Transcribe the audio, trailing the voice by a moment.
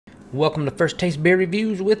Welcome to First Taste Beer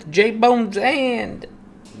Reviews with J Bones and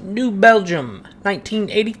New Belgium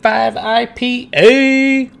 1985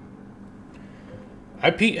 IPA.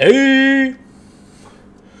 IPA.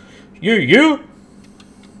 Yeah.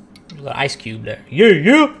 There's an ice cube there.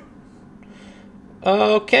 Yeah.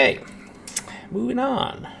 Okay. Moving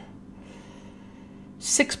on.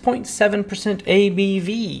 6.7%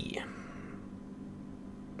 ABV.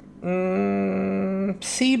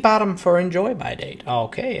 See bottom for enjoy by date.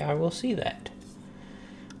 Okay, I will see that.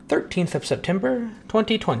 13th of September,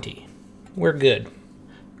 2020. We're good.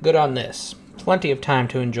 Good on this. Plenty of time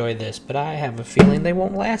to enjoy this, but I have a feeling they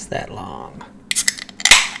won't last that long.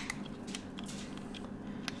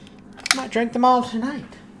 I might drink them all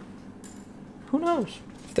tonight. Who knows?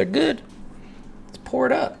 If they're good, let's pour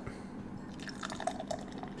it up.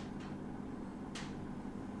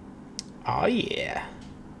 Oh yeah.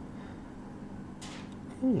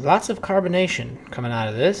 Ooh, lots of carbonation coming out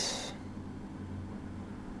of this.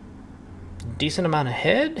 Decent amount of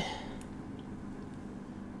head.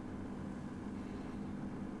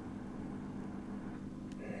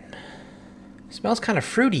 Smells kind of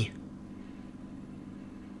fruity,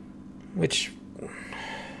 which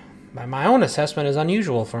by my own assessment is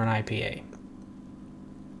unusual for an IPA.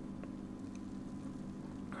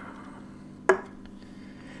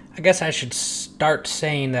 I guess I should start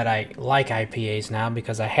saying that I like IPAs now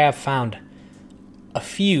because I have found a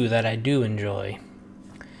few that I do enjoy.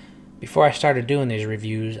 Before I started doing these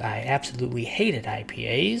reviews, I absolutely hated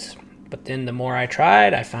IPAs, but then the more I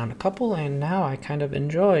tried, I found a couple, and now I kind of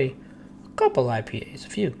enjoy a couple IPAs, a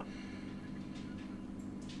few.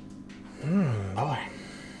 Boy,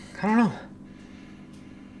 I don't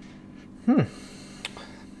know.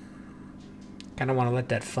 Kind of want to let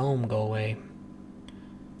that foam go away.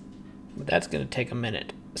 But that's going to take a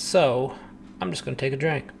minute. So, I'm just going to take a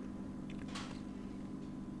drink.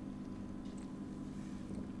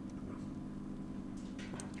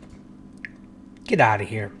 Get out of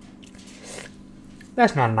here.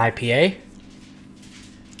 That's not an IPA.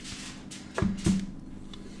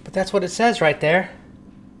 But that's what it says right there.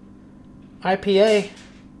 IPA.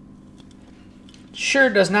 Sure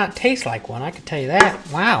does not taste like one, I can tell you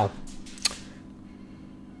that. Wow.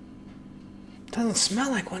 Doesn't smell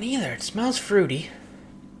like one either. It smells fruity.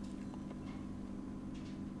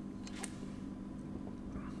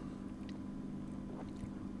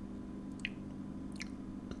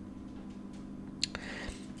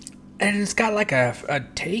 And it's got like a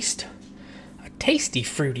taste. A tasty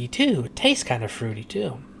fruity too. It tastes kind of fruity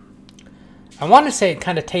too. I want to say it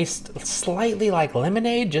kind of tastes slightly like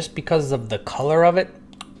lemonade just because of the color of it.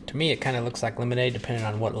 To me it kind of looks like lemonade depending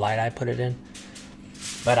on what light I put it in.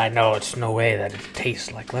 But I know it's no way that it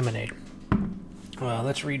tastes like lemonade. Well,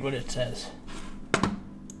 let's read what it says.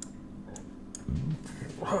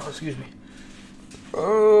 Oh, excuse me.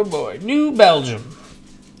 Oh boy. New Belgium.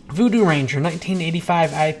 Voodoo Ranger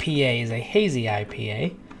 1985 IPA is a hazy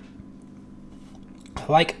IPA.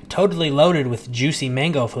 Like totally loaded with juicy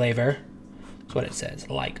mango flavor. That's what it says.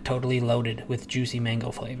 Like totally loaded with juicy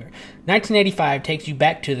mango flavor. 1985 takes you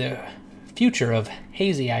back to the future of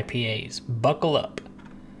hazy IPAs. Buckle up.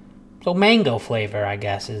 So mango flavor, I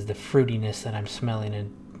guess, is the fruitiness that I'm smelling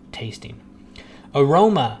and tasting.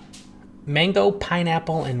 Aroma, mango,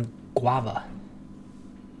 pineapple, and guava.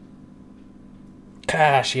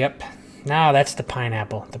 Gosh, yep. Now that's the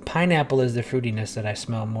pineapple. The pineapple is the fruitiness that I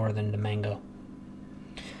smell more than the mango.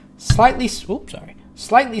 Slightly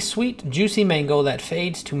sweet, juicy mango that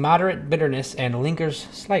fades to moderate bitterness and lingers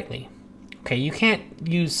slightly. Okay, you can't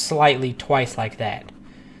use slightly twice like that.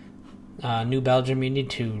 New Belgium, you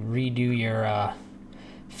need to redo your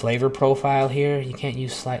flavor profile here. You can't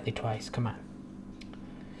use slightly twice. Come on.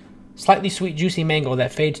 Slightly sweet, juicy mango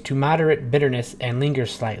that fades to moderate bitterness and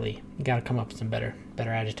lingers slightly. You gotta come up with some better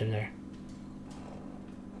adjective there.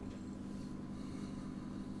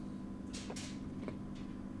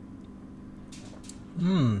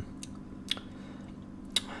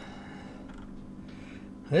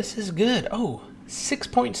 This is good. Oh,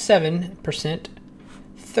 6.7%.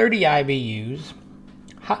 30 IBUs.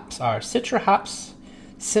 Hops are Citra hops,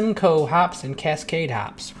 Simcoe hops, and Cascade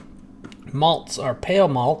hops. Malts are pale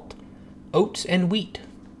malt, oats, and wheat.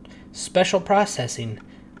 Special processing,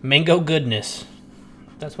 mango goodness.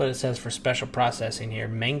 That's what it says for special processing here.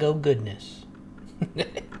 Mango goodness.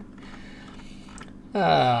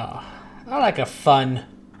 I like a fun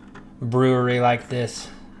brewery like this,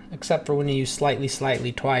 except for when you use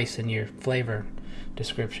slightly twice in your flavor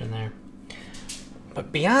description there.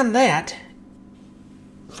 But beyond that,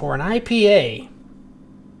 for an IPA,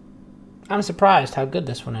 I'm surprised how good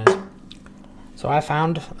this one is. So I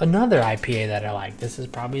found another IPA that I like. This is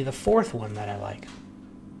probably the fourth one that I like.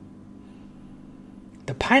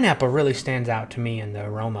 The pineapple really stands out to me in the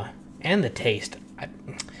aroma and the taste.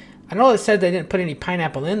 I know it said they didn't put any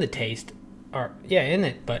pineapple in the taste, or yeah, in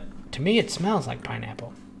it, but to me it smells like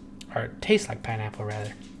pineapple, or it tastes like pineapple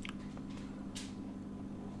rather.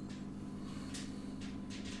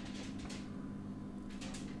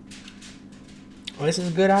 Well, this is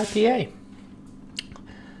a good IPA.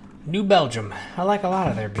 New Belgium. I like a lot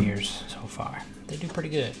of their beers so far. They do pretty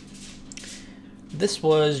good. This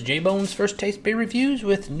was J-Bone's First Taste Beer Reviews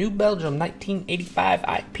with New Belgium 1985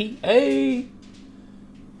 IPA.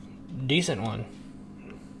 Decent one.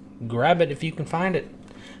 Grab it if you can find it.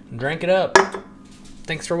 Drink it up.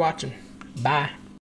 Thanks for watching. Bye.